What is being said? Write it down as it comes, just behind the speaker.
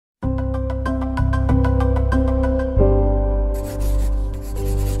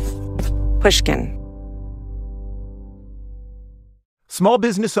Pushkin. Small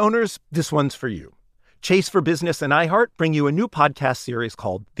business owners, this one's for you. Chase for Business and iHeart bring you a new podcast series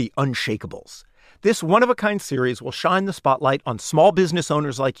called The Unshakables. This one-of-a-kind series will shine the spotlight on small business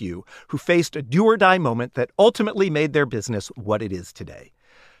owners like you who faced a do-or-die moment that ultimately made their business what it is today.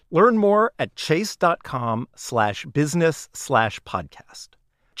 Learn more at chase.com/business/podcast.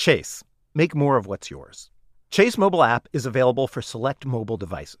 Chase, make more of what's yours. Chase mobile app is available for select mobile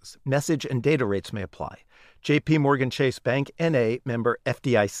devices. Message and data rates may apply. J.P. Morgan Chase Bank, N.A., member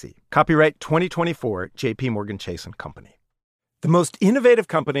FDIC. Copyright 2024, J.P. Morgan Chase & Company. The most innovative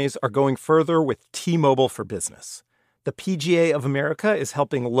companies are going further with T-Mobile for Business. The PGA of America is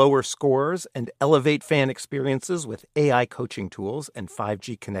helping lower scores and elevate fan experiences with AI coaching tools and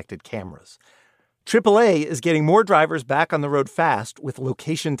 5G connected cameras. AAA is getting more drivers back on the road fast with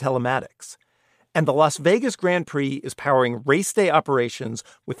location telematics. And the Las Vegas Grand Prix is powering race day operations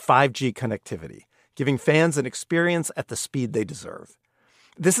with 5G connectivity, giving fans an experience at the speed they deserve.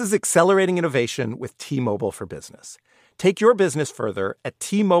 This is accelerating innovation with T-Mobile for Business. Take your business further at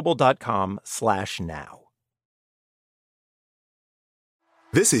T-Mobile.com/now.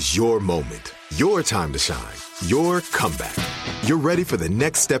 This is your moment, your time to shine, your comeback. You're ready for the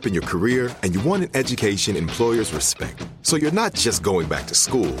next step in your career, and you want an education employers respect. So you're not just going back to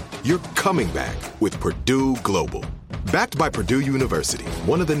school, you're coming back with Purdue Global. Backed by Purdue University,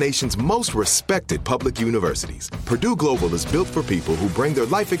 one of the nation's most respected public universities, Purdue Global is built for people who bring their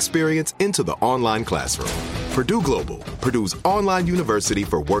life experience into the online classroom. Purdue Global, Purdue's online university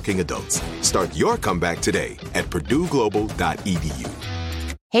for working adults. Start your comeback today at purdueglobal.edu.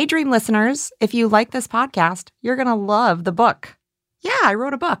 Hey, Dream listeners, if you like this podcast, you're going to love the book. Yeah, I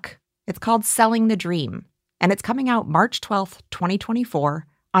wrote a book. It's called Selling the Dream, and it's coming out March 12th, 2024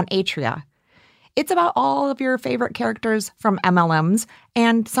 on Atria. It's about all of your favorite characters from MLMs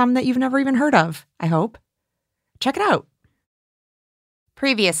and some that you've never even heard of, I hope. Check it out.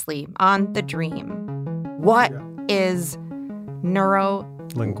 Previously on The Dream, what is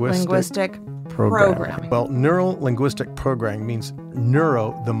neuro-linguistic programming? Well, neuro-linguistic programming means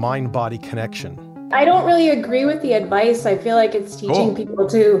neuro, the mind-body connection. I don't really agree with the advice. I feel like it's teaching people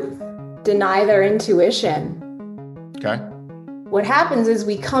to deny their intuition. Okay. What happens is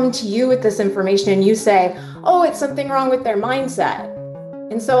we come to you with this information and you say, oh, it's something wrong with their mindset.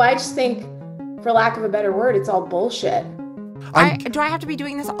 And so I just think, for lack of a better word, it's all bullshit. Do I have to be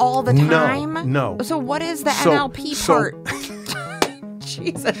doing this all the time? No. So what is the NLP part?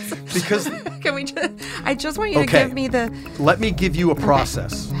 Jesus. Because can we just, I just want you to give me the... Let me give you a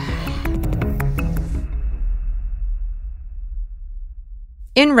process.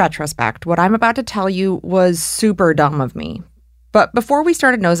 In retrospect, what I'm about to tell you was super dumb of me. But before we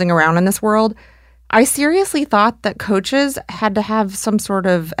started nosing around in this world, I seriously thought that coaches had to have some sort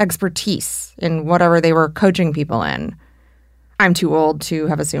of expertise in whatever they were coaching people in. I'm too old to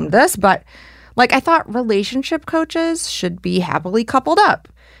have assumed this, but I thought relationship coaches should be happily coupled up,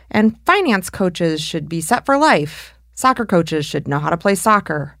 and finance coaches should be set for life. Soccer coaches should know how to play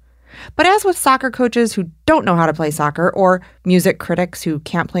soccer. But as with soccer coaches who don't know how to play soccer, or music critics who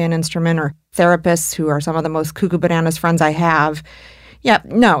can't play an instrument, or therapists who are some of the most cuckoo bananas friends I have,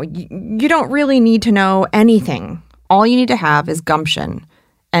 you don't really need to know anything. All you need to have is gumption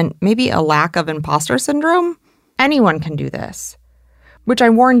and maybe a lack of imposter syndrome. Anyone can do this, which I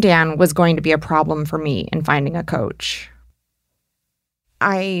warned Dan was going to be a problem for me in finding a coach.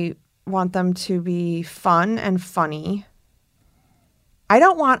 I want them to be fun and funny. I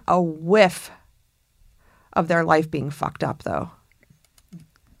don't want a whiff of their life being fucked up, though.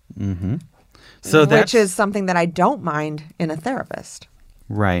 Mm-hmm. Which is something that I don't mind in a therapist.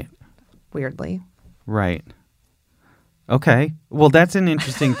 Right. Weirdly. Right. Okay. Well, that's an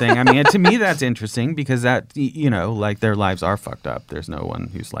interesting thing. I mean, to me, that's interesting because that, their lives are fucked up. There's no one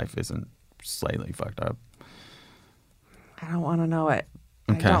whose life isn't slightly fucked up. I don't want to know it.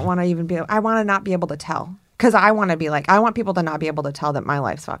 Okay. I don't want to even be, I want to not be able to tell. Because I want to be I want people to not be able to tell that my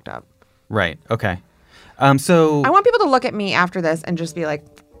life's fucked up. Right. Okay. So I want people to look at me after this and just be like,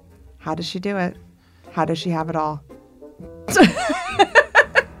 how does she do it? How does she have it all?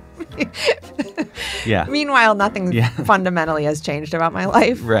 Yeah. Meanwhile, nothing fundamentally has changed about my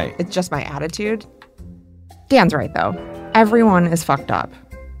life. Right. It's just my attitude. Dan's right, though. Everyone is fucked up.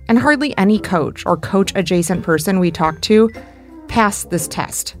 And hardly any coach or coach-adjacent person we talk to passed this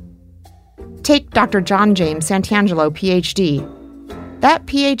test. Take Dr. John James Santangelo, PhD. That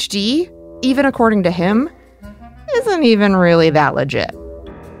PhD, even according to him, isn't even really that legit.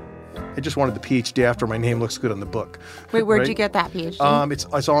 I just wanted the PhD after my name looks good on the book. Wait, where'd you get that PhD?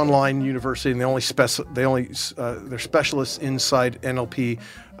 It's online university, and they're specialists inside NLP,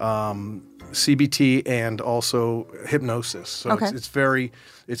 CBT and also hypnosis. So Okay. it's very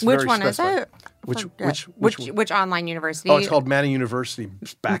Which very one is specified. it? Which online university? Oh, it's called Manning University,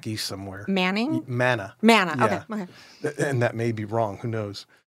 back east somewhere. Manning? Mana. Mana. Yeah. Okay. And that may be wrong. Who knows?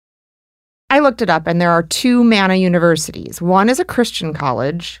 I looked it up, and there are 2 Mana universities. One is a Christian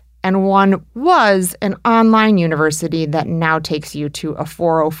college, and one was an online university that now takes you to a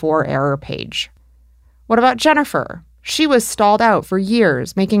 404 error page. What about Jennifer? She was stalled out for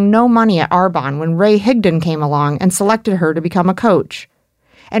years, making no money at Arbonne when Ray Higdon came along and selected her to become a coach.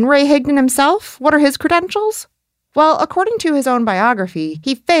 And Ray Higdon himself, what are his credentials? Well, according to his own biography,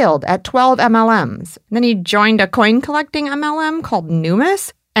 he failed at 12 MLMs. Then he joined a coin-collecting MLM called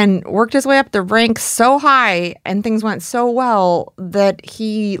Numis and worked his way up the ranks so high and things went so well that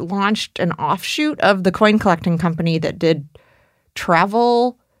he launched an offshoot of the coin-collecting company that did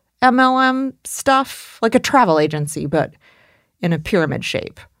travel MLM stuff, like a travel agency, but in a pyramid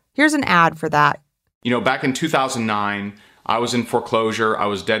shape. Here's an ad for that. Back in 2009, I was in foreclosure, I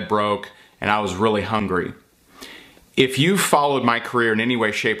was dead broke, and I was really hungry. If you followed my career in any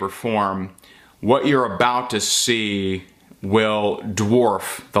way, shape, or form, what you're about to see will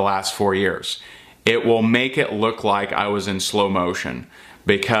dwarf the last 4 years. It will make it look like I was in slow motion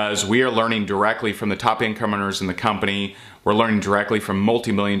because we are learning directly from the top income earners in the company. We're learning directly from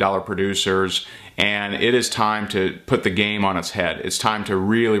multi-million-dollar producers, and it is time to put the game on its head. It's time to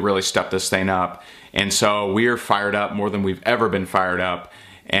really, really step this thing up. And so we are fired up more than we've ever been fired up.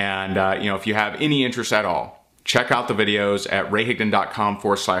 And, if you have any interest at all, check out the videos at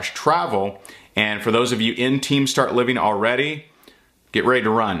rayhigdon.com/travel. And for those of you in Team Start Living already, get ready to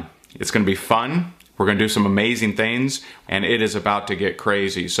run. It's going to be fun. We're going to do some amazing things, and it is about to get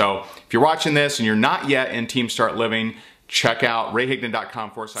crazy. So if you're watching this and you're not yet in Team Start Living, check out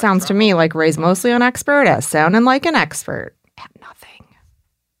rayhigdon.com/travel. Sounds to me like Ray's mostly an expert at sounding like an expert at nothing.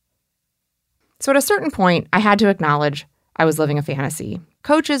 So at a certain point, I had to acknowledge I was living a fantasy.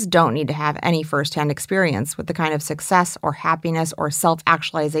 Coaches don't need to have any firsthand experience with the kind of success or happiness or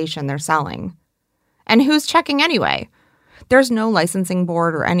self-actualization they're selling. And who's checking anyway? There's no licensing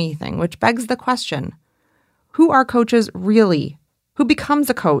board or anything, which begs the question, who are coaches really? Who becomes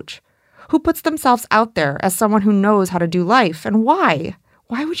a coach? Who puts themselves out there as someone who knows how to do life, and why?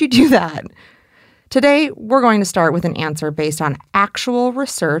 Why would you do that? Today, we're going to start with an answer based on actual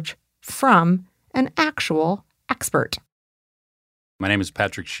research from an actual expert. My name is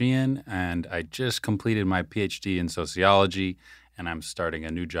Patrick Sheehan, and I just completed my PhD in sociology, and I'm starting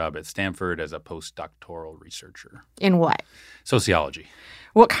a new job at Stanford as a postdoctoral researcher. In what? Sociology.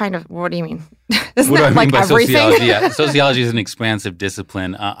 What do you mean? Isn't What do I that mean like by everything? sociology? Yeah, sociology is an expansive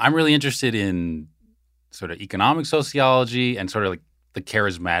discipline. I'm really interested in sort of economic sociology and sort of like the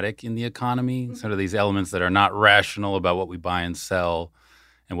charismatic in the economy, sort of these elements that are not rational about what we buy and sell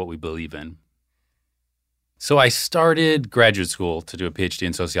and what we believe in. So I started graduate school to do a PhD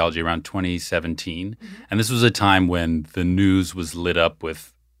in sociology around 2017. And this was a time when the news was lit up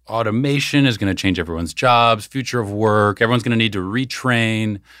with automation is going to change everyone's jobs, future of work, everyone's going to need to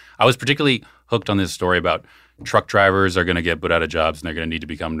retrain. I was particularly hooked on this story about truck drivers are going to get put out of jobs and they're going to need to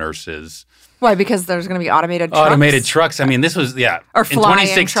become nurses. Why? Because there's going to be automated trucks? Automated trucks. I mean, this was, Or in flying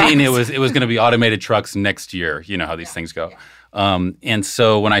 2016, trucks. it was going to be automated trucks next year. You know how these things go. And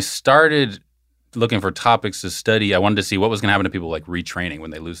so when I started looking for topics to study, I wanted to see what was going to happen to people like retraining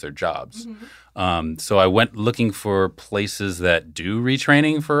when they lose their jobs. So I went looking for places that do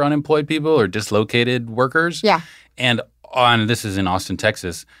retraining for unemployed people or dislocated workers. Yeah. And this is in Austin,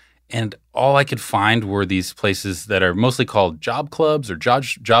 Texas. And all I could find were these places that are mostly called job clubs or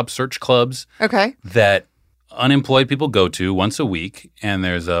job search clubs. Okay. That unemployed people go to once a week, and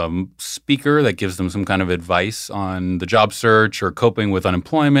there's a speaker that gives them some kind of advice on the job search or coping with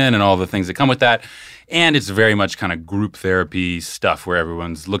unemployment and all the things that come with that. And it's very much kind of group therapy stuff where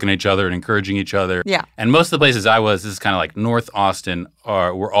everyone's looking at each other and encouraging each other. Yeah. And most of the places I was, this is kind of like North Austin,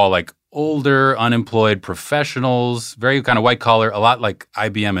 were all like older, unemployed professionals, very kind of white collar, a lot like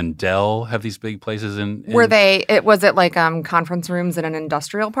IBM and Dell have these big places in Was it like conference rooms in an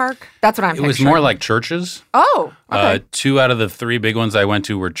industrial park? That's what I'm It was picturing. more like churches. Oh, okay. 2 out of the 3 big ones I went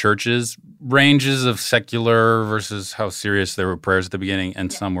to were churches, ranges of secular versus how serious there were prayers at the beginning,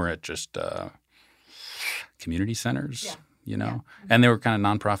 and some were at just community centers, and they were kind of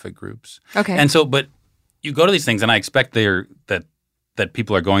nonprofit groups. Okay. And so, but you go to these things, and I expect that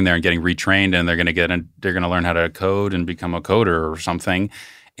people are going there and getting retrained, and they're going to learn how to code and become a coder or something.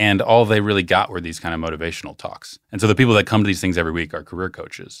 And all they really got were these kind of motivational talks. And so the people that come to these things every week are career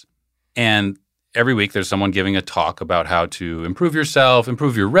coaches. And every week there's someone giving a talk about how to improve yourself,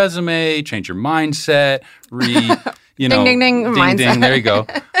 improve your resume, change your mindset, Ding, ding, ding, mindset. There you go.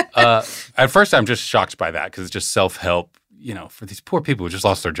 At first, I'm just shocked by that because it's just self-help, for these poor people who just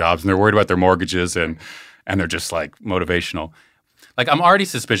lost their jobs and they're worried about their mortgages and they're just like motivational. Like I'm already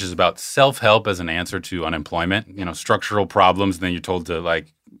suspicious about self-help as an answer to unemployment, structural problems, and then you're told to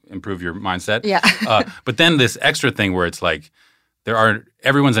like improve your mindset. Yeah. But then this extra thing where it's like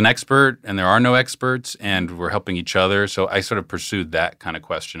everyone's an expert and there are no experts and we're helping each other. So I sort of pursued that kind of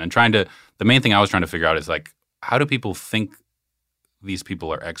question and the main thing I was trying to figure out is like, how do people think these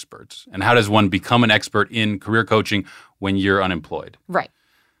people are experts? And how does one become an expert in career coaching when you're unemployed? Right.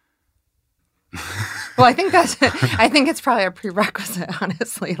 Well, I think it's probably a prerequisite,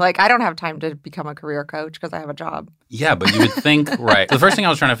 honestly. Like, I don't have time to become a career coach because I have a job. Yeah, but you would think, right. The first thing I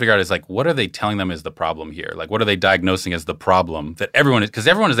was trying to figure out is, like, what are they telling them is the problem here? Like, what are they diagnosing as the problem that everyone is? Because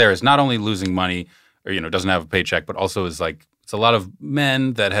everyone is there is not only losing money or, doesn't have a paycheck, but also is like, it's a lot of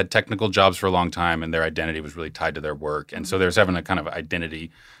men that had technical jobs for a long time and their identity was really tied to their work. And so there's having a kind of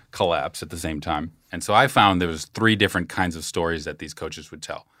identity collapse at the same time. And so I found there was 3 different kinds of stories that these coaches would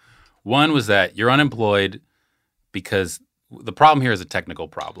tell. One was that you're unemployed because the problem here is a technical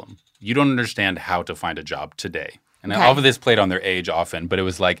problem. You don't understand how to find a job today. And all of this played on their age often, but it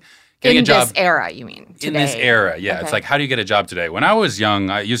was like getting a job. In this era, you mean? Today. In this era, yeah. Okay. It's like, how do you get a job today? When I was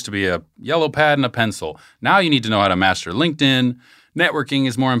young, I used to be a yellow pad and a pencil. Now you need to know how to master LinkedIn. Networking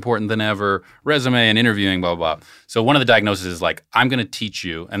is more important than ever. Resume and interviewing, blah, blah, blah. So one of the diagnoses is like, I'm going to teach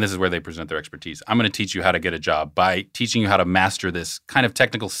you, and this is where they present their expertise. I'm going to teach you how to get a job by teaching you how to master this kind of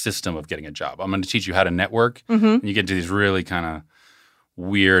technical system of getting a job. I'm going to teach you how to network. Mm-hmm. And you get to these really kind of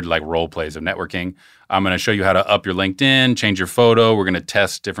weird like role plays of networking. I'm going to show you how to up your LinkedIn, change your photo. We're going to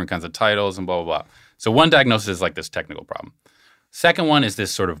test different kinds of titles and blah, blah, blah. So one diagnosis is like this technical problem. Second one is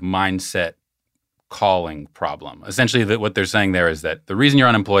this sort of mindset calling problem. Essentially, what they're saying there is that the reason you're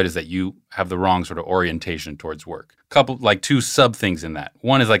unemployed is that you have the wrong sort of orientation towards work. Like 2 sub things in that.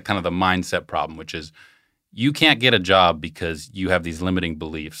 One is like kind of the mindset problem, which is you can't get a job because you have these limiting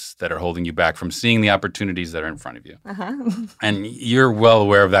beliefs that are holding you back from seeing the opportunities that are in front of you. Uh-huh. And you're well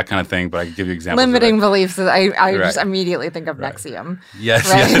aware of that kind of thing, but I can give you examples. Limiting beliefs. I just immediately think of Nexium. Yes,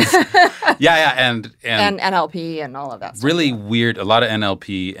 right? yes. Yeah, and NLP and all of that stuff. Really weird, a lot of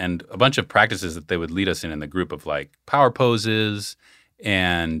NLP and a bunch of practices that they would lead us in the group of like power poses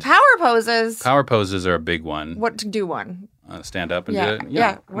and... Power poses? Power poses are a big one. What to do one? Stand up and do it?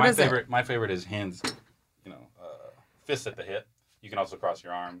 Yeah. What is it? My favorite is hands... fists at the hip. You can also cross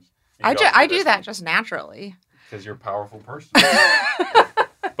your arms. I do that just naturally. Because you're a powerful person.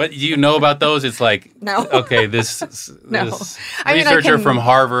 But you know about those? It's like, no. Okay, this researcher from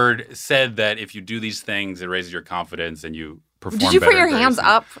Harvard said that if you do these things, it raises your confidence and you perform better. Did you put your hands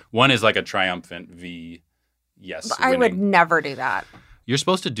up? One is like a triumphant V, yes. I would never do that. You're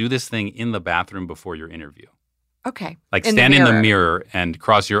supposed to do this thing in the bathroom before your interview. Okay. Like stand in the mirror and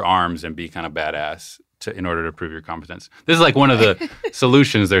cross your arms and be kind of badass. In order to prove your competence. This is like one of the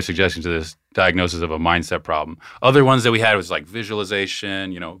solutions they're suggesting to this diagnosis of a mindset problem. Other ones that we had was like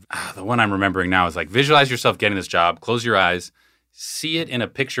visualization. The one I'm remembering now is like visualize yourself getting this job, close your eyes, see it in a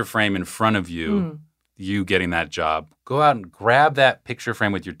picture frame in front of you, you getting that job. Go out and grab that picture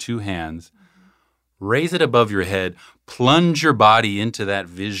frame with your 2 hands, raise it above your head, plunge your body into that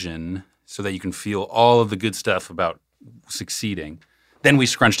vision so that you can feel all of the good stuff about succeeding. Then we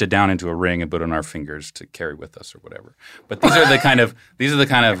scrunched it down into a ring and put it on our fingers to carry with us or whatever. But these are the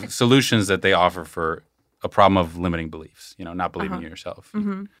kind of solutions that they offer for a problem of limiting beliefs, not believing in yourself.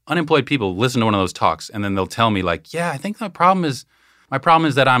 Mm-hmm. Unemployed people listen to one of those talks and then they'll tell me like, yeah, I think my problem is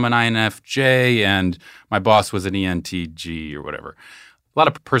that I'm an INFJ and my boss was an ENTG or whatever. A lot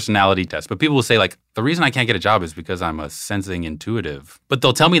of personality tests. But people will say like, the reason I can't get a job is because I'm a sensing intuitive. But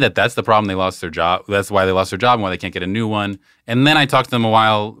they'll tell me that that's the problem they lost their job. That's why they lost their job and why they can't get a new one. And then I talked to them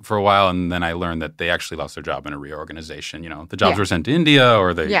for a while, and then I learned that they actually lost their job in a reorganization. The jobs were sent to India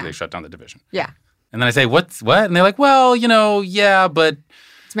or they shut down the division. Yeah. And then I say, what? And they're like, well, yeah, but...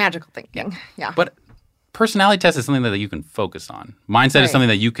 It's magical thinking. Yeah. But personality test is something that you can focus on. Mindset is something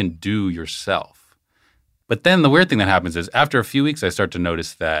that you can do yourself. But then the weird thing that happens is after a few weeks, I start to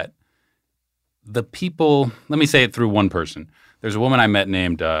notice that the people, let me say it through one person. There's a woman I met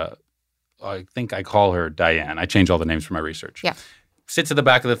named, I think I call her Diane. I change all the names for my research. Yeah. Sits at the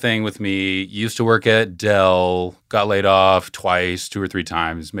back of the thing with me, used to work at Dell, got laid off twice, 2 or 3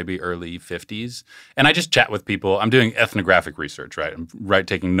 times, maybe early 50s. And I just chat with people. I'm doing ethnographic research, right? I'm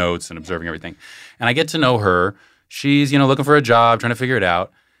taking notes and observing everything. And I get to know her. She's, looking for a job, trying to figure it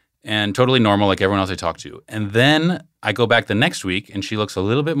out. And totally normal like everyone else I talk to. And then I go back the next week and she looks a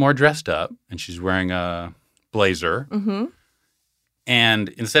little bit more dressed up and she's wearing a blazer. Mm-hmm. And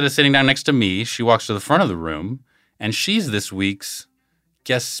instead of sitting down next to me, she walks to the front of the room and she's this week's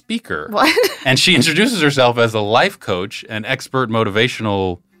guest speaker. What? And she introduces herself as a life coach, an expert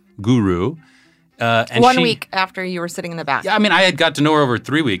motivational guru. And 1 week after you were sitting in the back. Yeah, I mean, I had got to know her over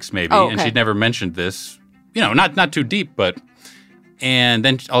 3 weeks maybe, Oh, okay. and she'd never mentioned this. Not too deep, but... And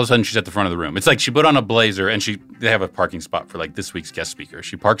then all of a sudden she's at the front of the room. It's like she put on a blazer and they have a parking spot for like this week's guest speaker.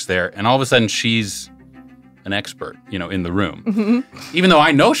 She parks there and all of a sudden she's an expert, in the room. Mm-hmm. Even though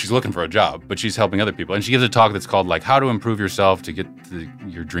I know she's looking for a job, but she's helping other people. And she gives a talk that's called like how to improve yourself to get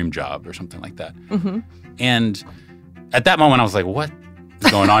your dream job or something like that. Mm-hmm. And at that moment I was like, what is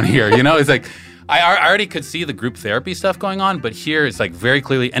going on here? It's like I already could see the group therapy stuff going on, but here it's like very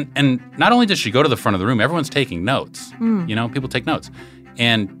clearly, and not only does she go to the front of the room, everyone's taking notes. People take notes.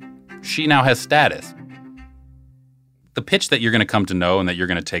 And she now has status. The pitch that you're going to come to know and that you're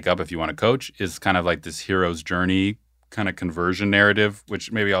going to take up if you want to coach is kind of like this hero's journey kind of conversion narrative,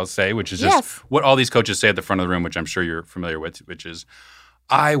 which maybe I'll say, which is just what all these coaches say at the front of the room, which I'm sure you're familiar with, which is,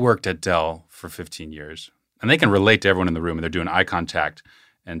 I worked at Dell for 15 years. And they can relate to everyone in the room, and they're doing eye contact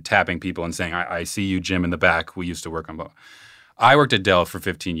and tapping people and saying, I see you, Jim, in the back. We used to work on both. I worked at Dell for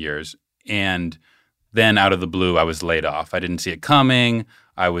 15 years, and then out of the blue, I was laid off. I didn't see it coming.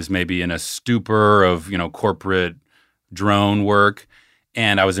 I was maybe in a stupor of, corporate drone work,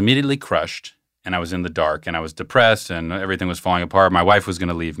 and I was immediately crushed, and I was in the dark, and I was depressed, and everything was falling apart. My wife was going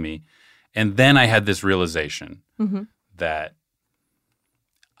to leave me. And then I had this realization that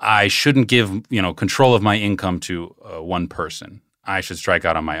I shouldn't give, control of my income to one person. I should strike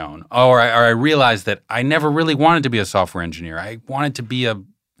out on my own. Or I realized that I never really wanted to be a software engineer. I wanted to be a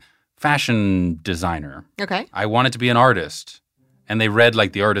fashion designer. Okay. I wanted to be an artist. And they read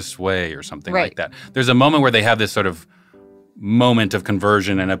like The Artist's Way or something like that. There's a moment where they have this sort of moment of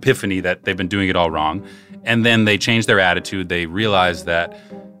conversion and epiphany that they've been doing it all wrong. And then they change their attitude. They realize that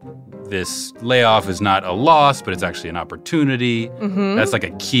this layoff is not a loss, but it's actually an opportunity. Mm-hmm. That's like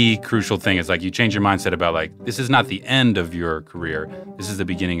a key, crucial thing. It's like you change your mindset about like, this is not the end of your career. This is the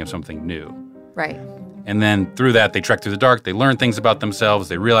beginning of something new. Right. And then through that, they trek through the dark. They learn things about themselves.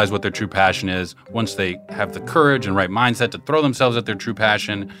 They realize what their true passion is. Once they have the courage and right mindset to throw themselves at their true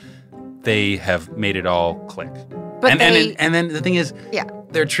passion, they have made it all click. But and then the thing is,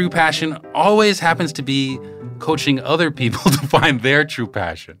 their true passion always happens to be coaching other people to find their true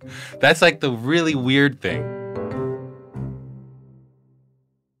passion. That's like the really weird thing.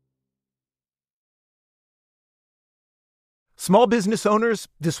 Small business owners,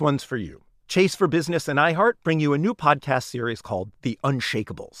 this one's for you. Chase for Business and iHeart bring you a new podcast series called The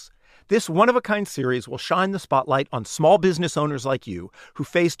Unshakables. This one-of-a-kind series will shine the spotlight on small business owners like you who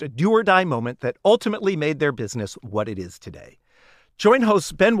faced a do-or-die moment that ultimately made their business what it is today. Join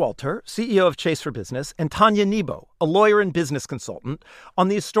hosts Ben Walter, CEO of Chase for Business, and Tanya Nebo, a lawyer and business consultant, on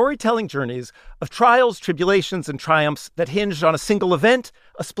these storytelling journeys of trials, tribulations, and triumphs that hinged on a single event,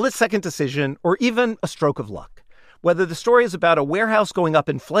 a split-second decision, or even a stroke of luck. Whether the story is about a warehouse going up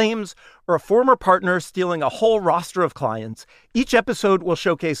in flames or a former partner stealing a whole roster of clients, each episode will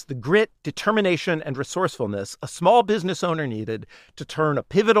showcase the grit, determination, and resourcefulness a small business owner needed to turn a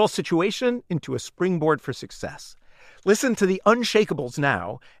pivotal situation into a springboard for success. Listen to The Unshakables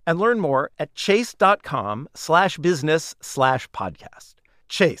now and learn more at chase.com/business/podcast.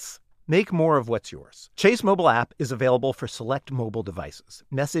 Chase. Make more of what's yours. Chase mobile app is available for select mobile devices.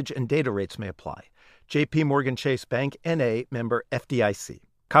 Message and data rates may apply. JP Morgan Chase Bank, N.A., member FDIC.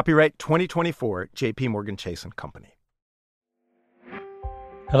 Copyright 2024, JP Morgan Chase & Company.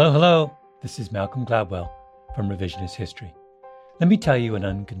 Hello. This is Malcolm Gladwell from Revisionist History. Let me tell you an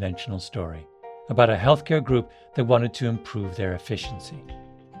unconventional story about a healthcare group that wanted to improve their efficiency.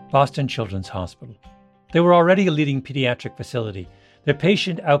 Boston Children's Hospital. They were already a leading pediatric facility. Their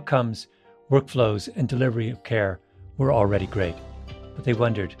patient outcomes, workflows, and delivery of care were already great. But they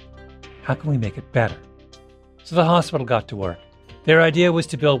wondered, how can we make it better? So the hospital got to work. Their idea was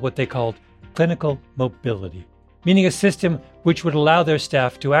to build what they called clinical mobility, meaning a system which would allow their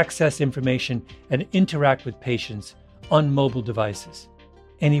staff to access information and interact with patients on mobile devices,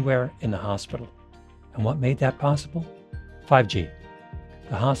 anywhere in the hospital. And what made that possible? 5G.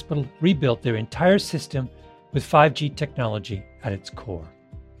 The hospital rebuilt their entire system with 5G technology at its core.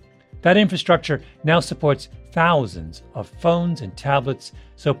 That infrastructure now supports thousands of phones and tablets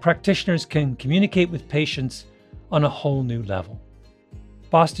so practitioners can communicate with patients on a whole new level.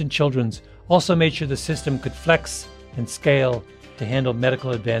 Boston Children's also made sure the system could flex and scale to handle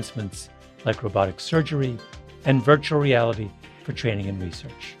medical advancements like robotic surgery and virtual reality for training and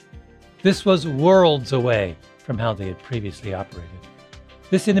research. This was worlds away from how they had previously operated.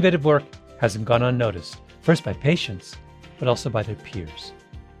 This innovative work hasn't gone unnoticed, first by patients, but also by their peers.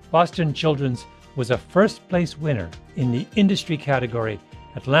 Boston Children's was a first-place winner in the industry category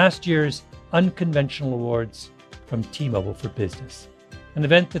at last year's Unconventional Awards from T-Mobile for Business, an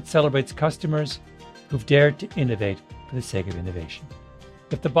event that celebrates customers who've dared to innovate for the sake of innovation.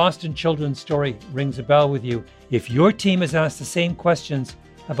 If the Boston Children's story rings a bell with you, if your team has asked the same questions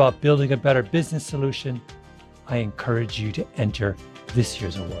about building a better business solution, I encourage you to enter this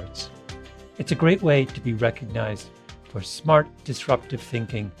year's awards. It's a great way to be recognized for smart, disruptive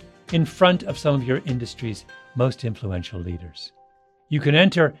thinking in front of some of your industry's most influential leaders. You can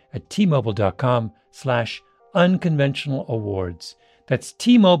enter at tmobile.com/unconventional awards. That's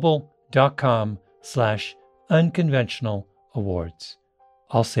tmobile.com/unconventional awards.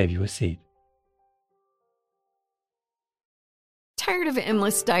 I'll save you a seat. Tired of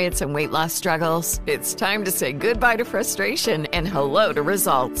endless diets and weight loss struggles? It's time to say goodbye to frustration and hello to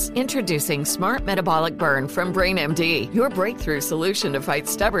results. Introducing Smart Metabolic Burn from BrainMD, your breakthrough solution to fight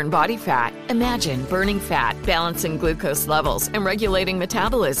stubborn body fat. Imagine burning fat, balancing glucose levels, and regulating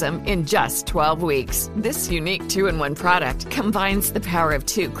metabolism in just 12 weeks. This unique 2-in-1 product combines the power of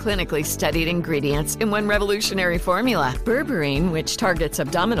 2 clinically studied ingredients in one revolutionary formula. Berberine, which targets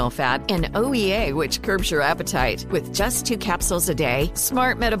abdominal fat, and OEA, which curbs your appetite. With just 2 capsules a day,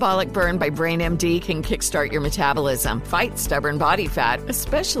 Smart Metabolic Burn by BrainMD can kickstart your metabolism, fight stubborn body fat,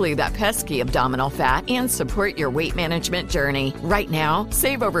 especially that pesky abdominal fat, and support your weight management journey. Right now,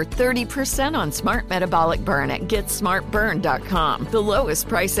 save over 30% on Smart Metabolic Burn at GetSmartBurn.com. The lowest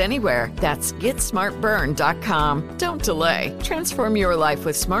price anywhere. That's GetSmartBurn.com. Don't delay. Transform your life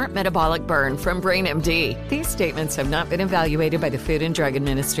with Smart Metabolic Burn from BrainMD. These statements have not been evaluated by the Food and Drug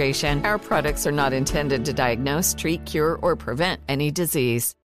Administration. Our products are not intended to diagnose, treat, cure, or prevent any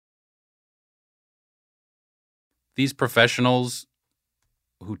disease. These professionals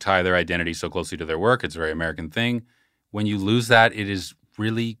who tie their identity so closely to their work, it's a very American thing. When you lose that, it is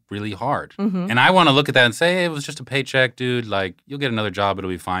really, really hard. And I want to look at that and say, hey, it was just a paycheck, dude. Like, you'll get another job. It'll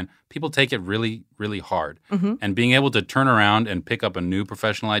be fine. People take it really, really hard. And being able to turn around and pick up a new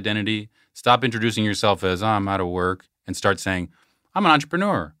professional identity, stop introducing yourself as, I'm out of work, and start saying, I'm an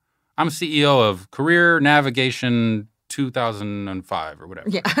entrepreneur. I'm a CEO of Career Navigation 2005 or whatever.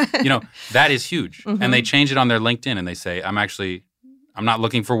 Yeah. That is huge. And they change it on their LinkedIn and they say, I'm not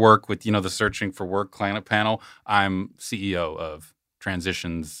looking for work with, the searching for work client panel. I'm CEO of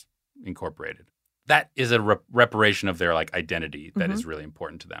Transitions Incorporated. That is a reparation of their identity that is really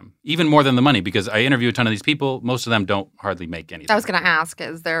important to them, even more than the money, because I interview a ton of these people. Most of them don't hardly make anything. I was going to ask,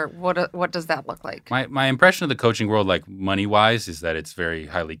 what does that look like? My impression of the coaching world, money-wise, is that it's very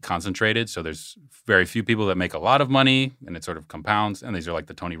highly concentrated. So there's very few people that make a lot of money, and it sort of compounds. And these are like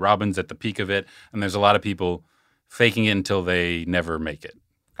the Tony Robbins at the peak of it. And there's a lot of people faking it until they never make it.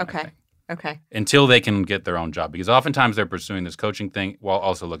 Okay. Until they can get their own job, because oftentimes they're pursuing this coaching thing while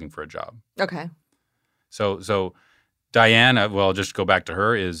also looking for a job. Okay. So Diane, I'll just go back to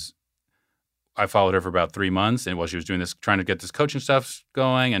her, I followed her for about 3 months, and while she was doing this, trying to get this coaching stuff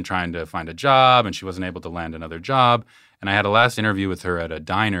going and trying to find a job, and she wasn't able to land another job. And I had a last interview with her at a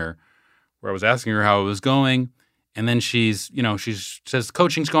diner where I was asking her how it was going. And then she says,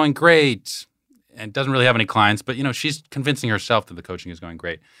 coaching's going great, and doesn't really have any clients, but, she's convincing herself that the coaching is going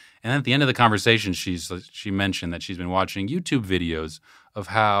great. And then at the end of the conversation, she mentioned that she's been watching YouTube videos of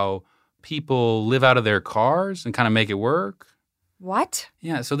how people live out of their cars and kind of make it work. What?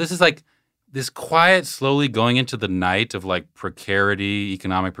 Yeah. So this is this quiet, slowly going into the night of precarity,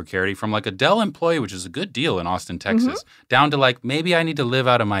 economic precarity, from a Dell employee, which is a good deal in Austin, Texas, down to maybe I need to live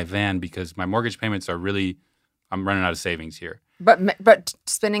out of my van because my mortgage payments are I'm running out of savings here. But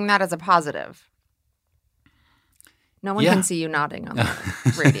spinning that as a positive. No one can see you nodding on the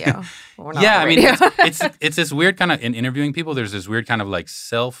radio. Yeah, it's this weird kind of, in interviewing people, there's this weird kind of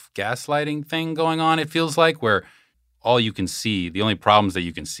self-gaslighting thing going on, it feels like, where all you can see, the only problems that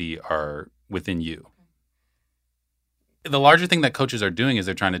you can see are within you. The larger thing that coaches are doing is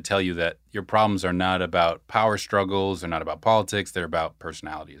they're trying to tell you that your problems are not about power struggles, they're not about politics, they're about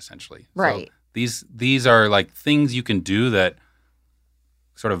personality, essentially. Right. So these are things you can do that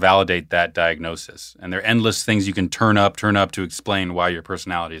sort of validate that diagnosis. And there are endless things you can turn up to explain why your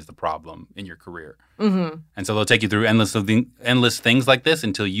personality is the problem in your career. And so they'll take you through endless things like this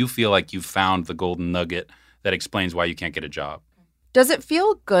until you feel like you've found the golden nugget that explains why you can't get a job. Does it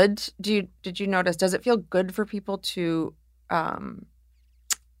feel good? Did you notice, does it feel good for people to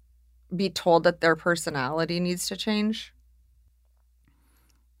be told that their personality needs to change?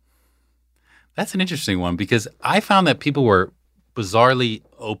 That's an interesting one, because I found that people were bizarrely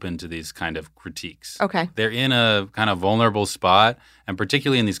open to these kind of critiques. Okay. They're in a kind of vulnerable spot, and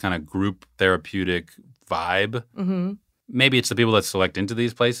particularly in these kind of group therapeutic vibe. Maybe it's the people that select into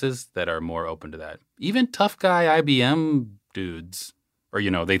these places that are more open to that. Even tough guy IBM dudes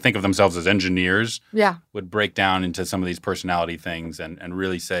or, they think of themselves as engineers, Yeah. would break down into some of these personality things and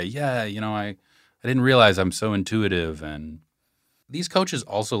really say, yeah, I didn't realize I'm so intuitive. And these coaches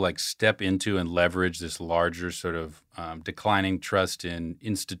also step into and leverage this larger sort of declining trust in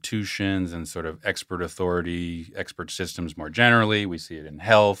institutions and sort of expert authority, expert systems more generally. We see it in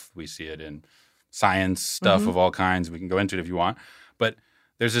health. We see it in science stuff of all kinds. We can go into it if you want. But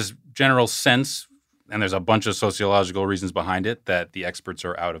there's this general sense, and there's a bunch of sociological reasons behind it, that the experts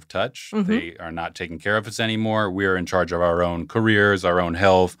are out of touch. They are not taking care of us anymore. We're in charge of our own careers, our own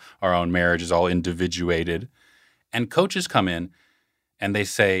health, our own marriage is all individuated. And coaches come in and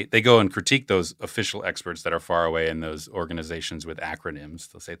they go and critique those official experts that are far away in those organizations with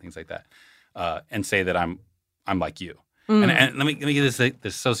acronyms. They'll say things like that and say that I'm like you. And let me give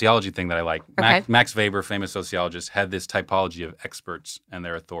this sociology thing that I like. Okay. Max Weber, famous sociologist, had this typology of experts and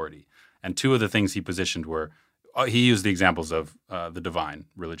their authority. And two of the things he positioned were, he used the examples of the divine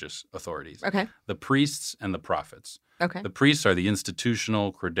religious authorities. Okay. The priests and the prophets. Okay. The priests are the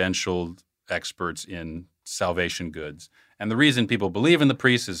institutional, credentialed experts in salvation goods. And the reason people believe in the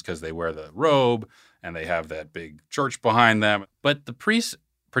priests is because they wear the robe and they have that big church behind them. But the priests,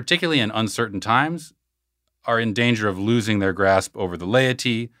 particularly in uncertain times, are in danger of losing their grasp over the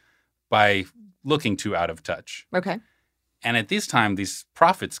laity by looking too out of touch. Okay. And at this time, these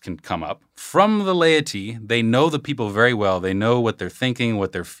prophets can come up from the laity. They know the people very well. They know what they're thinking,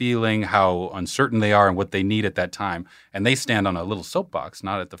 what they're feeling, how uncertain they are, and what they need at that time. And they stand on a little soapbox,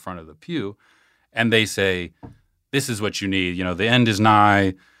 not at the front of the pew, and they say, this is what you need. The end is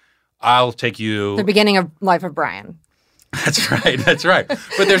nigh. I'll take you. The beginning of Life of Brian. That's right.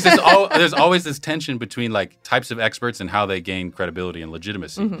 But there's always this tension between types of experts and how they gain credibility and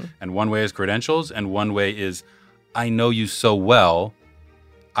legitimacy. And one way is credentials, and one way is, I know you so well,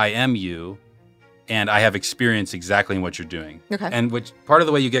 I am you, and I have experience exactly in what you're doing. Okay. And which part of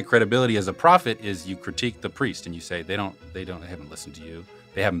the way you get credibility as a prophet is you critique the priest and you say they haven't listened to you.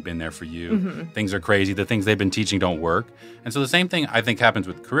 They haven't been there for you. Things are crazy. The things they've been teaching don't work. And so the same thing I think happens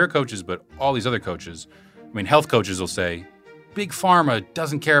with career coaches, but all these other coaches. I mean, health coaches will say, big pharma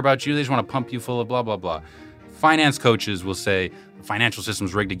doesn't care about you. They just want to pump you full of blah, blah, blah. Finance coaches will say, the financial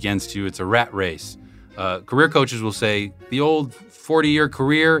system's rigged against you. It's a rat race. Career coaches will say, the old 40-year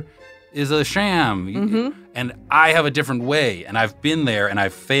career is a sham. And I have a different way. And I've been there and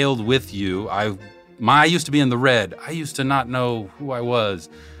I've failed with you. I used to be in the red. I used to not know who I was.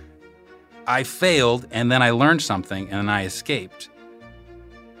 I failed, and then I learned something, and then I escaped.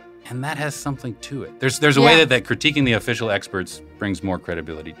 And that has something to it. There's a way that critiquing the official experts brings more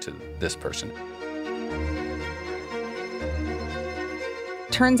credibility to this person.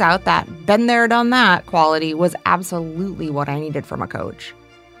 Turns out that been there, done that quality was absolutely what I needed from a coach.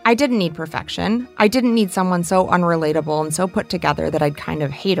 I didn't need perfection. I didn't need someone so unrelatable and so put together that I'd kind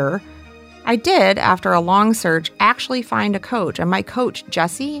of hate her. I did, after a long search, actually find a coach. And my coach,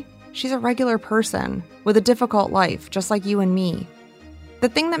 Jessie, she's a regular person with a difficult life, just like you and me. The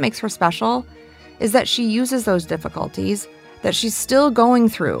thing that makes her special is that she uses those difficulties that she's still going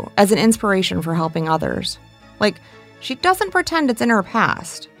through as an inspiration for helping others. She doesn't pretend it's in her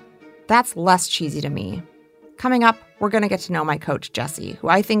past. That's less cheesy to me. Coming up, we're going to get to know my coach, Jessie, who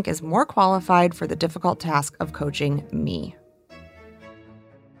I think is more qualified for the difficult task of coaching me.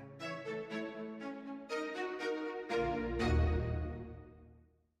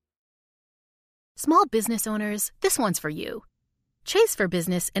 Small business owners, this one's for you. Chase for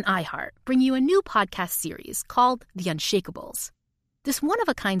Business and iHeart bring you a new podcast series called The Unshakables. This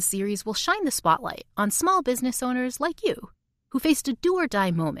one-of-a-kind series will shine the spotlight on small business owners like you, who faced a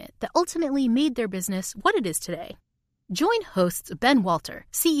do-or-die moment that ultimately made their business what it is today. Join hosts Ben Walter,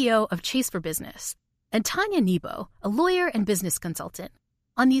 CEO of Chase for Business, and Tanya Nebo, a lawyer and business consultant,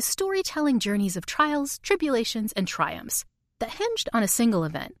 on these storytelling journeys of trials, tribulations, and triumphs that hinged on a single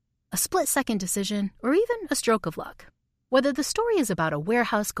event, a split-second decision, or even a stroke of luck. Whether the story is about a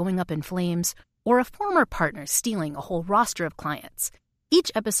warehouse going up in flames or a former partner stealing a whole roster of clients,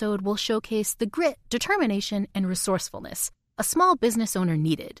 each episode will showcase the grit, determination, and resourcefulness a small business owner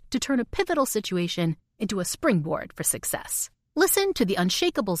needed to turn a pivotal situation into a springboard for success. Listen to The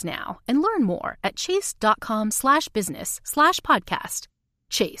Unshakables now and learn more at chase.com/business/podcast.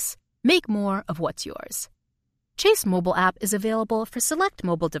 Chase, make more of what's yours. Chase mobile app is available for select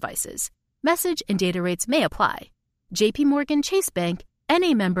mobile devices. Message and data rates may apply. J.P. Morgan Chase Bank,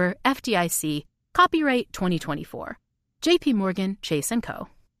 N.A. member, FDIC, copyright 2024. J.P. Morgan Chase & Co.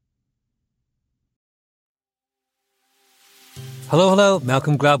 Hello,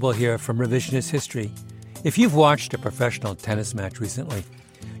 Malcolm Gladwell here from Revisionist History. If you've watched a professional tennis match recently,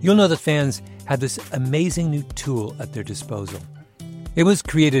 you'll know that fans have this amazing new tool at their disposal. It was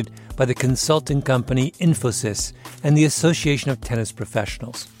created by the consulting company Infosys and the Association of Tennis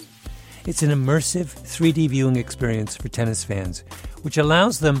Professionals. It's an immersive 3D viewing experience for tennis fans, which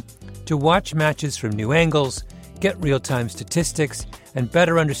allows them to watch matches from new angles, get real-time statistics, and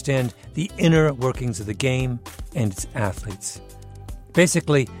better understand the inner workings of the game and its athletes.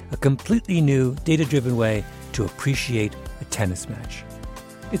 Basically, a completely new, data-driven way to appreciate a tennis match.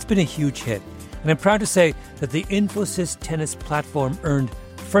 It's been a huge hit, and I'm proud to say that the Infosys tennis platform earned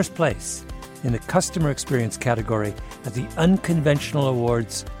first place in the customer experience category at the Unconventional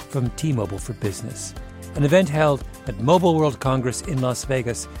Awards from T-Mobile for Business, an event held at Mobile World Congress in Las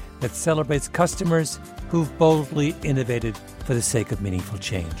Vegas that celebrates customers who've boldly innovated for the sake of meaningful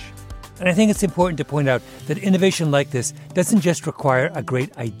change. And I think it's important to point out that innovation like this doesn't just require a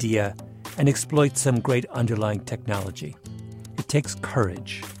great idea and exploit some great underlying technology. It takes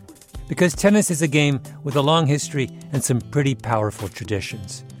courage. Because tennis is a game with a long history and some pretty powerful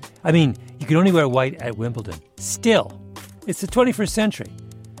traditions. I mean, you can only wear white at Wimbledon. Still, it's the 21st century.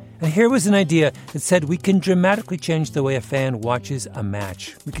 And here was an idea that said we can dramatically change the way a fan watches a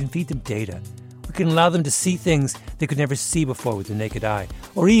match. We can feed them data. We can allow them to see things they could never see before with the naked eye,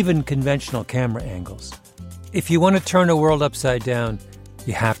 or even conventional camera angles. If you want to turn a world upside down,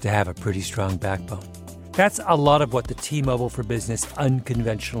 you have to have a pretty strong backbone. That's a lot of what the T-Mobile for Business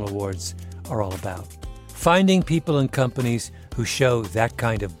Unconventional Awards are all about. Finding people and companies who show that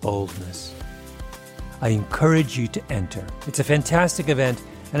kind of boldness. I encourage you to enter. It's a fantastic event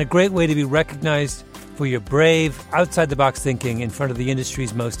and a great way to be recognized for your brave, outside-the-box thinking in front of the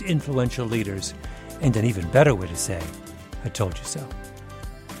industry's most influential leaders, and an even better way to say, I told you so.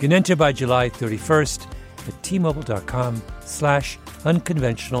 You can enter by July 31st at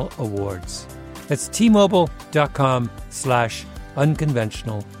tmobile.com/unconventional awards. That's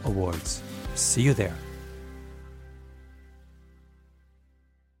tmobile.com/unconventional awards. See you there.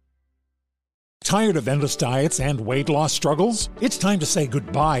 Tired of endless diets and weight loss struggles? It's time to say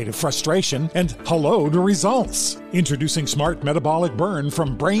goodbye to frustration and hello to results. Introducing Smart Metabolic Burn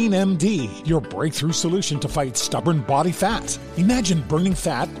from Brain MD, your breakthrough solution to fight stubborn body fat. Imagine burning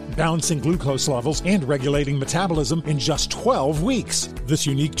fat, balancing glucose levels, and regulating metabolism in just 12 weeks. This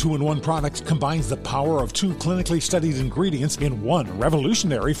unique 2-in-1 product combines the power of 2 clinically studied ingredients in one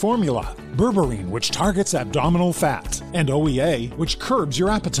revolutionary formula. Berberine, which targets abdominal fat, and OEA, which curbs your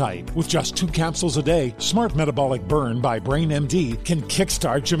appetite. With just 2 capsules a day, Smart Metabolic Burn by Brain MD can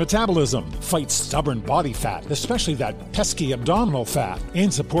kickstart your metabolism, fight stubborn body fat, especially that pesky abdominal fat,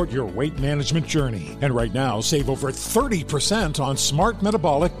 and support your weight management journey. And right now, save over 30% on Smart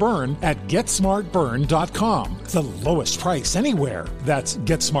Metabolic Burn at GetSmartBurn.com. The lowest price anywhere. That's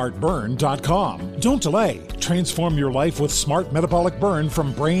GetSmartBurn.com. Don't delay. Transform your life with Smart Metabolic Burn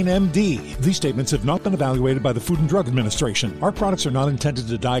from Brain MD. These statements have not been evaluated by the Food and Drug Administration. Our products are not intended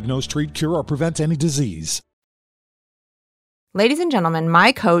to diagnose, treat, cure, or prevent any disease. Ladies and gentlemen,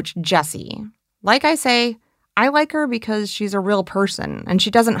 my coach, Jessie. Like I say, I like her because she's a real person and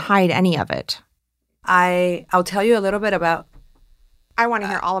she doesn't hide any of it. I'll tell you a little bit about... I want to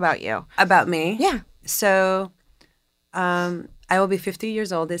hear all about you. About me? Yeah. So I will be 50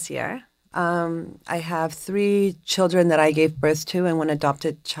 years old this year. I have 3 children that I gave birth to and 1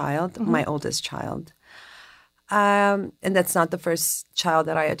 adopted child, my oldest child. And that's not the first child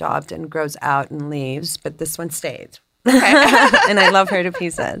that I adopt and grows out and leaves, but this one stayed. Okay. And I love her to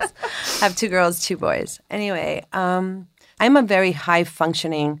pieces. I have 2 girls, 2 boys. Anyway, I'm a very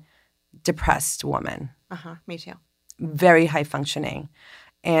high-functioning, depressed woman. Me too. Very high-functioning.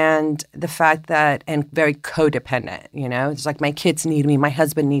 And the fact that, and very codependent, you know, it's like my kids need me, my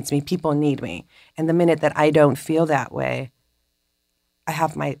husband needs me, people need me. And the minute that I don't feel that way, I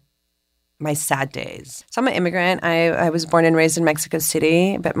have my sad days. So I'm an immigrant. I was born and raised in Mexico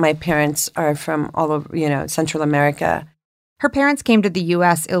City, but my parents are from all over, Central America. Her parents came to the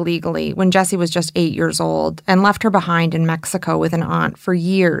U.S. illegally when Jessie was just 8 years old and left her behind in Mexico with an aunt for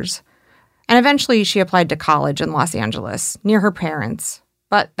years. And eventually she applied to college in Los Angeles, near her parents.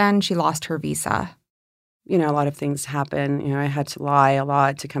 But then she lost her visa. A lot of things happen. I had to lie a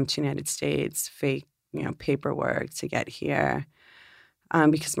lot to come to the United States, fake, paperwork to get here.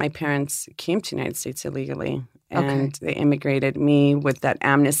 Because my parents came to the United States illegally. And They immigrated me with that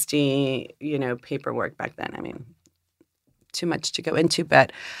amnesty, paperwork back then. I mean, too much to go into,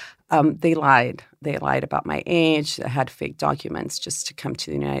 but they lied. They lied about my age. I had fake documents just to come to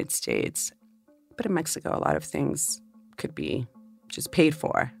the United States. But in Mexico, a lot of things could be just paid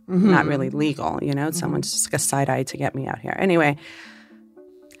for, not really legal, Someone's just a side eye to get me out here. Anyway,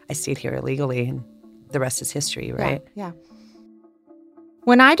 I stayed here illegally, and the rest is history, right? Yeah.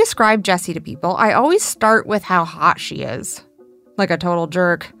 When I describe Jessie to people, I always start with how hot she is. like a total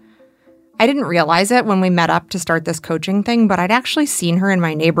jerk. I didn't realize it when we met up to start this coaching thing, but I'd actually seen her in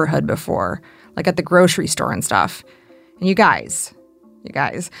my neighborhood before, like at the grocery store and stuff. And you guys,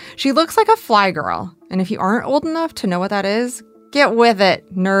 she looks like a fly girl. And if you aren't old enough to know what that is, get with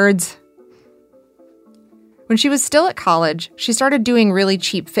it, nerds. When she was still at college, she started doing really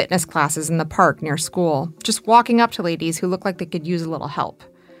cheap fitness classes in the park near school, just walking up to ladies who looked like they could use a little help.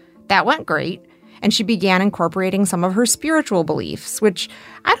 That went great. And she began incorporating some of her spiritual beliefs, which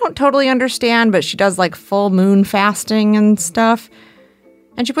I don't totally understand, but she does like full moon fasting and stuff.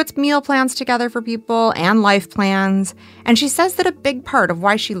 And she puts meal plans together for people and life plans. And she says that a big part of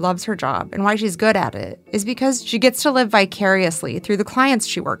why she loves her job and why she's good at it is because she gets to live vicariously through the clients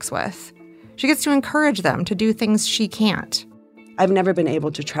she works with. She gets to encourage them to do things she can't. I've never been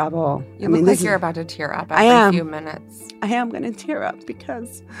able to travel. You look like you're about to tear up I every am. few minutes. I am going to tear up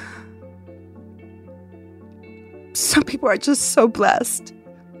because some people are just so blessed.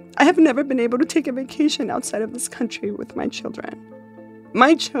 I have never been able to take a vacation outside of this country with my children.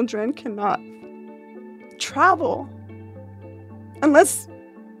 My children cannot travel unless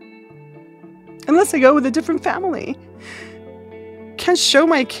I go with a different family. Can't show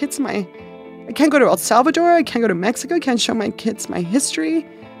my kids I can't go to El Salvador, I can't go to Mexico, I can't show my kids my history,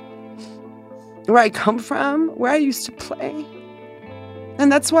 where I come from, where I used to play. And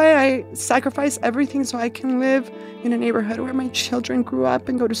that's why I sacrifice everything so I can live in a neighborhood where my children grew up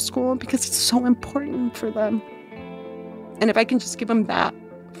and go to school, because it's so important for them. And if I can just give them that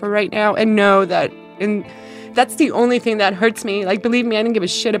for right now and know that, and that's the only thing that hurts me. Like, believe me, I didn't give a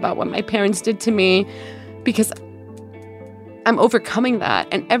shit about what my parents did to me, because I'm overcoming that.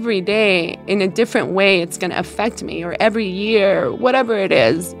 And every day in a different way, it's going to affect me, or every year, whatever it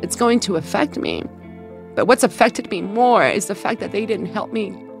is, it's going to affect me. But what's affected me more is the fact that they didn't help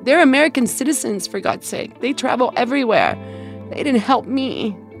me. They're American citizens, for God's sake. They travel everywhere. They didn't help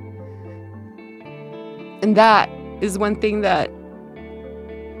me. And that is one thing that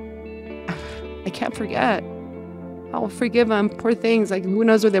I can't forget. I will forgive them, poor things. Like, who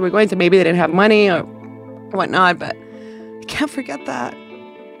knows what they were going through. Maybe they didn't have money or whatnot, but I can't forget that.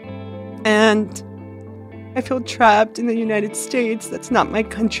 And I feel trapped in the United States. That's not my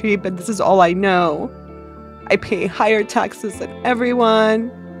country, but this is all I know. I pay higher taxes than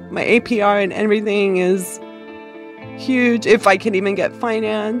everyone. My APR and everything is huge, if I can even get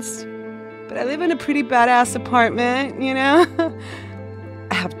financed. But I live in a pretty badass apartment, you know?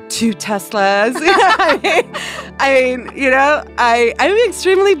 I have 2 Teslas. I'm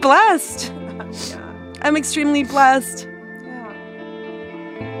extremely blessed. I'm extremely blessed.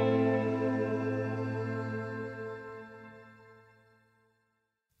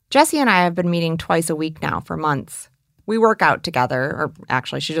 Jessie and I have been meeting twice a week now for months. We work out together, or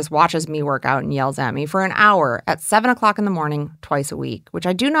actually she just watches me work out and yells at me for an hour at 7 o'clock in the morning twice a week, which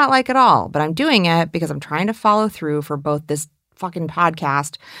I do not like at all, but I'm doing it because I'm trying to follow through for both this fucking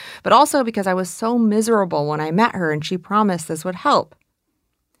podcast, but also because I was so miserable when I met her and she promised this would help.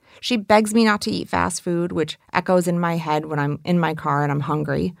 She begs me not to eat fast food, which echoes in my head when I'm in my car and I'm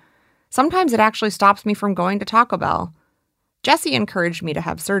hungry. Sometimes it actually stops me from going to Taco Bell. Jessie encouraged me to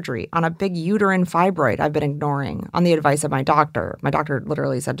have surgery on a big uterine fibroid I've been ignoring on the advice of my doctor. My doctor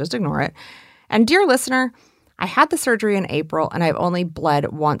literally said, just ignore it. And dear listener, I had the surgery in April and I've only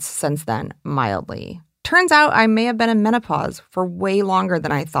bled once since then, mildly. Turns out I may have been in menopause for way longer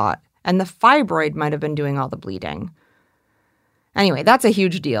than I thought, and the fibroid might have been doing all the bleeding. Anyway, that's a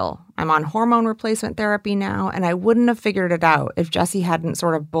huge deal. I'm on hormone replacement therapy now, and I wouldn't have figured it out if Jessie hadn't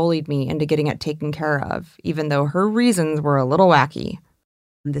sort of bullied me into getting it taken care of, even though her reasons were a little wacky.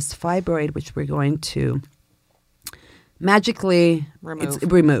 This fibroid, which we're going to magically remove.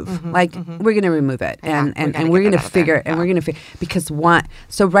 Mm-hmm. We're going to remove it, Yeah, and we're going to figure, and we're going to figure, because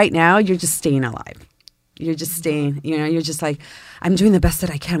so right now you're just staying alive. You're just staying, you're just like, I'm doing the best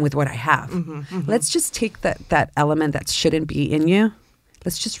that I can with what I have. Let's just take that element that shouldn't be in you.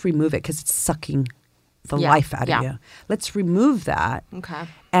 Let's just remove it, because it's sucking the life out of you. Let's remove that. Okay.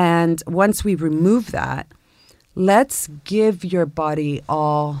 And once we remove that, let's give your body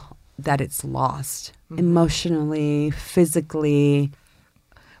all that it's lost, emotionally, physically.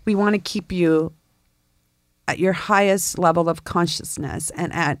 We want to keep you at your highest level of consciousness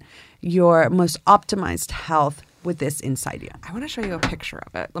and at your most optimized health with this inside you. I want to show you a picture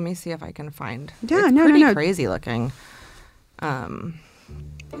of it. Let me see if I can find. Yeah, it's no. pretty crazy looking.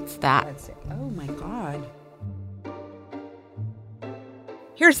 It's that. Oh my God.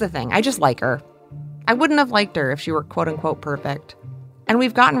 Here's the thing. I just like her. I wouldn't have liked her if she were quote unquote perfect. And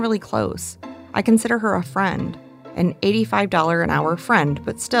we've gotten really close. I consider her a friend, an $85 an hour friend,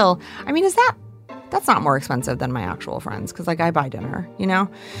 but still, is that That's not more expensive than my actual friends because, I buy dinner,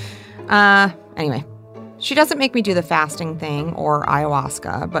 Anyway, she doesn't make me do the fasting thing or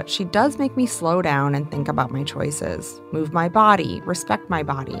ayahuasca, but she does make me slow down and think about my choices, move my body, respect my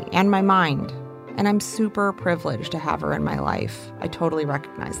body, and my mind. And I'm super privileged to have her in my life. I totally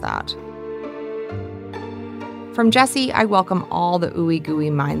recognize that. From Jessie, I welcome all the ooey gooey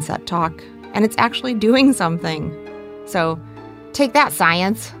mindset talk, and it's actually doing something. So take that,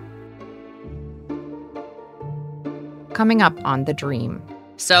 science. Coming up on The Dream.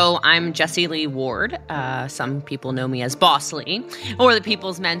 So I'm Jessie Lee Ward. Some people know me as Boss Lee or the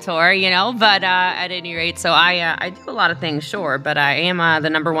people's mentor, but at any rate, so I do a lot of things, sure, but I am the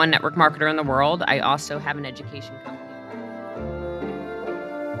 #1 network marketer in the world. I also have an education company.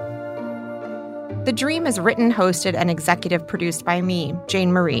 The Dream is written, hosted, and executive produced by me,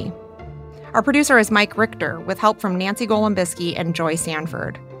 Jane Marie. Our producer is Mike Richter, with help from Nancy Golombisky and Joy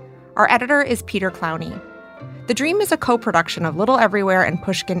Sanford. Our editor is Peter Clowney. The Dream is a co-production of Little Everywhere and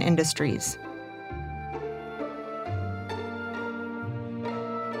Pushkin Industries.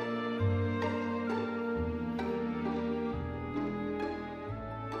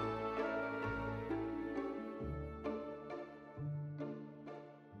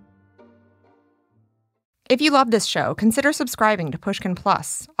 If you love this show, consider subscribing to Pushkin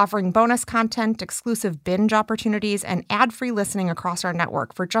Plus, offering bonus content, exclusive binge opportunities, and ad-free listening across our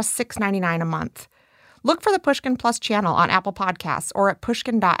network for just $6.99 a month. Look for the Pushkin Plus channel on Apple Podcasts or at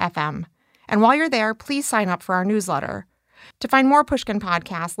pushkin.fm. And while you're there, please sign up for our newsletter. To find more Pushkin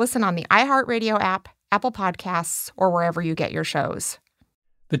podcasts, listen on the iHeartRadio app, Apple Podcasts, or wherever you get your shows.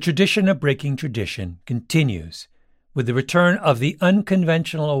 The tradition of breaking tradition continues with the return of the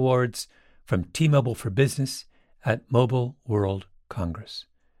Unconventional Awards from T-Mobile for Business at Mobile World Congress.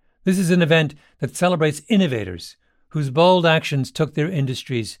 This is an event that celebrates innovators whose bold actions took their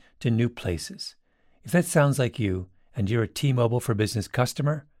industries to new places. If that sounds like you and you're a T-Mobile for Business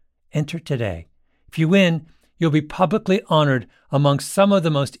customer, enter today. If you win, you'll be publicly honored amongst some of the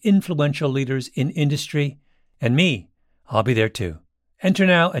most influential leaders in industry. And me, I'll be there too. Enter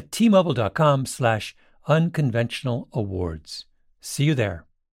now at tmobile.com/unconventional awards. See you there.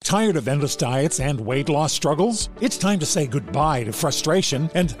 Tired of endless diets and weight loss struggles? It's time to say goodbye to frustration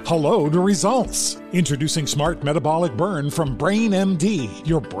and hello to results. Introducing Smart Metabolic Burn from Brain MD,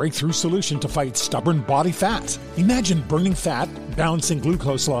 your breakthrough solution to fight stubborn body fat. Imagine burning fat, balancing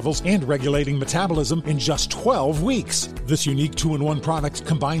glucose levels, and regulating metabolism in just 12 weeks. This unique 2-in-1 product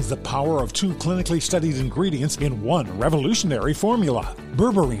combines the power of 2 clinically studied ingredients in one revolutionary formula.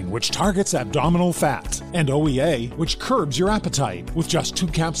 Berberine, which targets abdominal fat, and OEA, which curbs your appetite. With just 2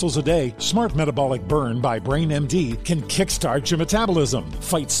 capsules a day, Smart Metabolic Burn by Brain MD can kickstart your metabolism,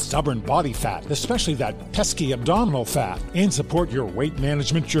 fight stubborn body fat, especially that pesky abdominal fat, and support your weight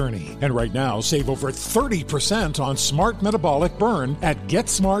management journey. And right now, save over 30% on Smart Metabolic Burn at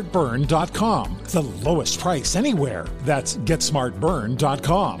GetSmartBurn.com. The lowest price anywhere. That's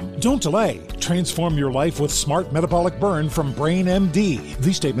GetSmartBurn.com. Don't delay. Transform your life with Smart Metabolic Burn from Brain MD.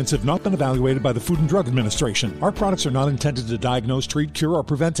 These statements have not been evaluated by the Food and Drug Administration. Our products are not intended to diagnose, treat, cure, or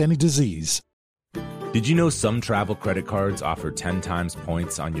prevent any disease. Did you know some travel credit cards offer 10 times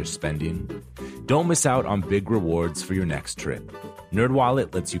points on your spending? Don't miss out on big rewards for your next trip.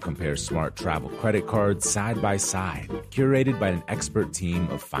 NerdWallet lets you compare smart travel credit cards side by side, curated by an expert team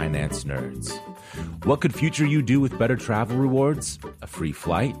of finance nerds. What could future you do with better travel rewards? A free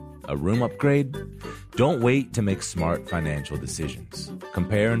flight? A room upgrade? Don't wait to make smart financial decisions.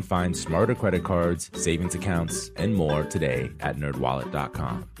 Compare and find smarter credit cards, savings accounts, and more today at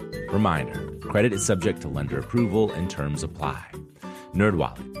nerdwallet.com. Reminder, credit is subject to lender approval and terms apply.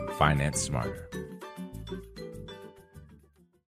 NerdWallet, finance smarter.